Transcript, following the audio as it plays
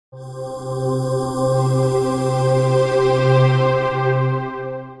Hello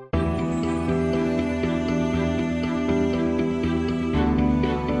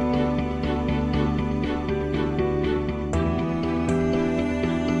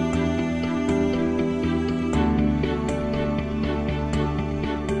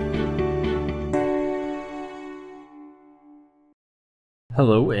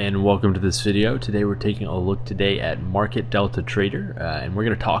and welcome to this video. Today we're taking a look at Market Delta Trader, and we're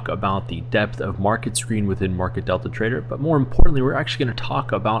going to talk about the depth of market screen within Market Delta Trader, but more importantly we're actually going to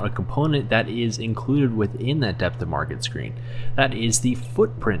talk about a component that is included within that depth of market screen. That is the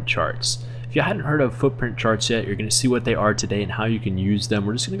footprint charts. If you hadn't heard of footprint charts yet, you're going to see what they are today and how you can use them.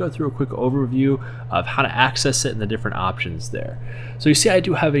 We're just going to go through a quick overview of how to access it and the different options there. So you see I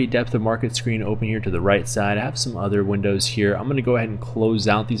do have a depth of market screen open here to the right side. I have some other windows here. I'm going to go ahead and close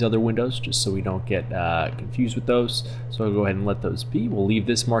out these other windows just so we don't get confused with those. So I'll go ahead and let those be. We'll leave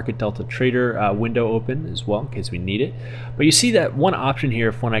this Market Delta Trader window open as well in case we need it. But you see that one option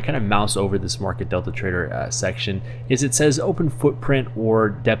here, when I kind of mouse over this Market Delta Trader section, is it says open footprint or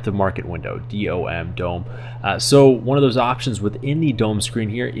depth of market window. DOM. So one of those options within the DOM screen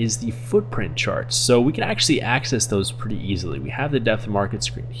here is the footprint charts. So we can actually access those pretty easily. We have the depth of market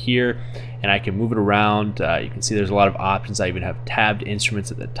screen here, and I can move it around. You can see there's a lot of options. I even have tabbed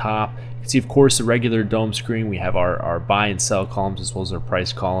instruments at the top. You can see, of course, the regular DOM screen. We have our buy and sell columns as well as our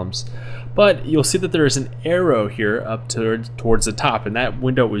price columns. But you'll see that there is an arrow here up towards the top, and that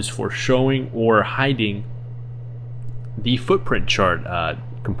window is for showing or hiding the footprint chart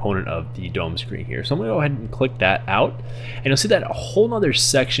component of the DOM screen here. So I'm going to go ahead and click that out, and you'll see that a whole other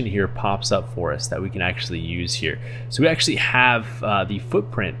section here pops up for us that we can actually use here. So we actually have the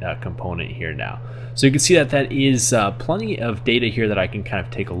footprint component here now. So you can see that that is plenty of data here that I can kind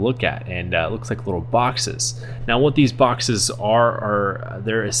of take a look at, and it looks like little boxes. Now what these boxes are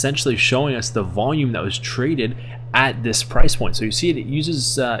they're essentially showing us the volume that was traded at this price point. So you see it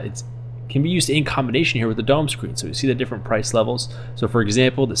uses can be used in combination here with the DOM screen. So you see the different price levels. So for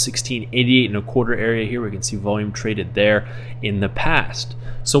example, the 16.88 area here, we can see volume traded there in the past.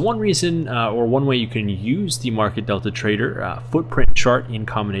 So one reason or one way you can use the Market Delta Trader footprint chart in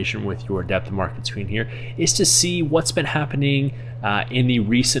combination with your depth of market screen here is to see what's been happening in the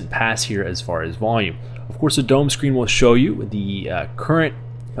recent past here as far as volume. Of course, the DOM screen will show you the current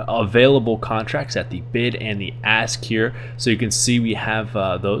available contracts at the bid and the ask here, so you can see we have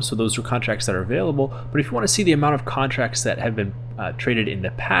those. So those are contracts that are available, but if you want to see the amount of contracts that have been traded in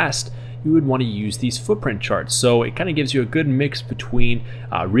the past, you would want to use these footprint charts. So it kind of gives you a good mix between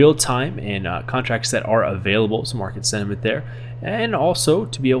real time and contracts that are available, some market sentiment there, and also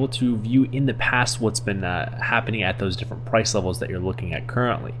to be able to view in the past what's been happening at those different price levels that you're looking at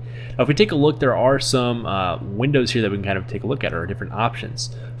currently. Now if we take a look, there are some windows here that we can kind of take a look at, or different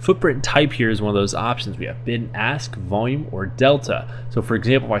options. Footprint type here is one of those options. We have bid and ask, volume, or delta. So for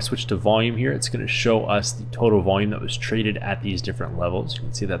example, if I switch to volume here, it's going to show us the total volume that was traded at these different levels. You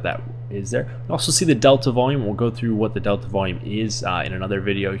can see that that is there. You also see the delta volume. We'll go through what the delta volume is in another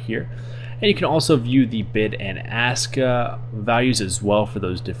video here. And you can also view the bid and ask values as well for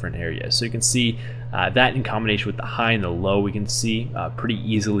those different areas. So you can see that in combination with the high and the low, we can see pretty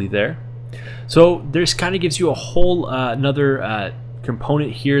easily there. So this kind of gives you a whole another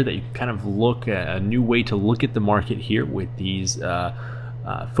component here that you can kind of look at, a new way to look at the market here with these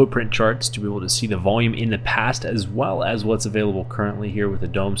footprint charts, to be able to see the volume in the past as well as what's available currently here with the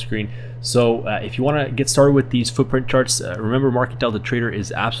DOM screen. So if you want to get started with these footprint charts, remember Market Delta Trader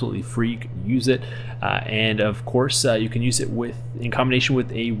is absolutely free. You can use it, and of course you can use it in combination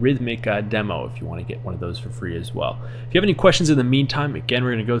with a Rithmic demo if you want to get one of those for free as well. If you have any questions in the meantime, again,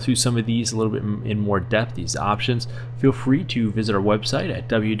 we're going to go through some of these a little bit in more depth, these options. Feel free to visit our website at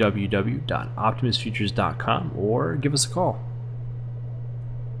www.optimusfutures.com or give us a call.